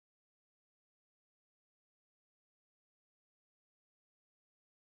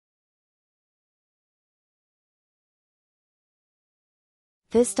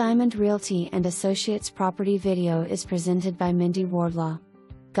This Diamond Realty and Associates property video is presented by Mindy Wardlaw.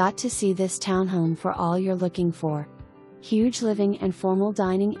 Got to see this townhome for all you're looking for. Huge living and formal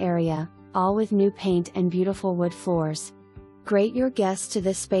dining area, all with new paint and beautiful wood floors. Greet your guests to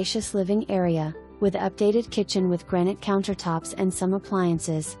this spacious living area, with updated kitchen with granite countertops and some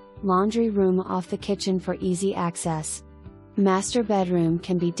appliances, laundry room off the kitchen for easy access. Master bedroom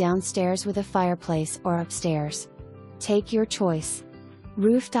can be downstairs with a fireplace or upstairs. Take your choice.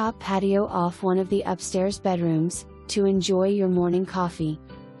 Rooftop patio off one of the upstairs bedrooms, to enjoy your morning coffee.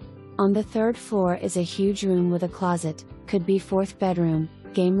 On the third floor is a huge room with a closet, could be fourth bedroom,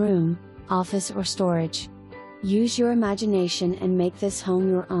 game room, office or storage. Use your imagination and make this home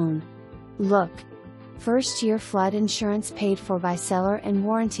your own. Look! First year flood insurance paid for by seller and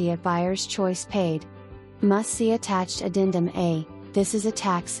warranty at buyer's choice paid. Must see attached Addendum A. This is a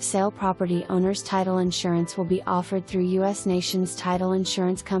tax sale property owner's title insurance will be offered through U.S. Nation's Title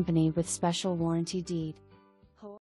Insurance Company with special warranty deed.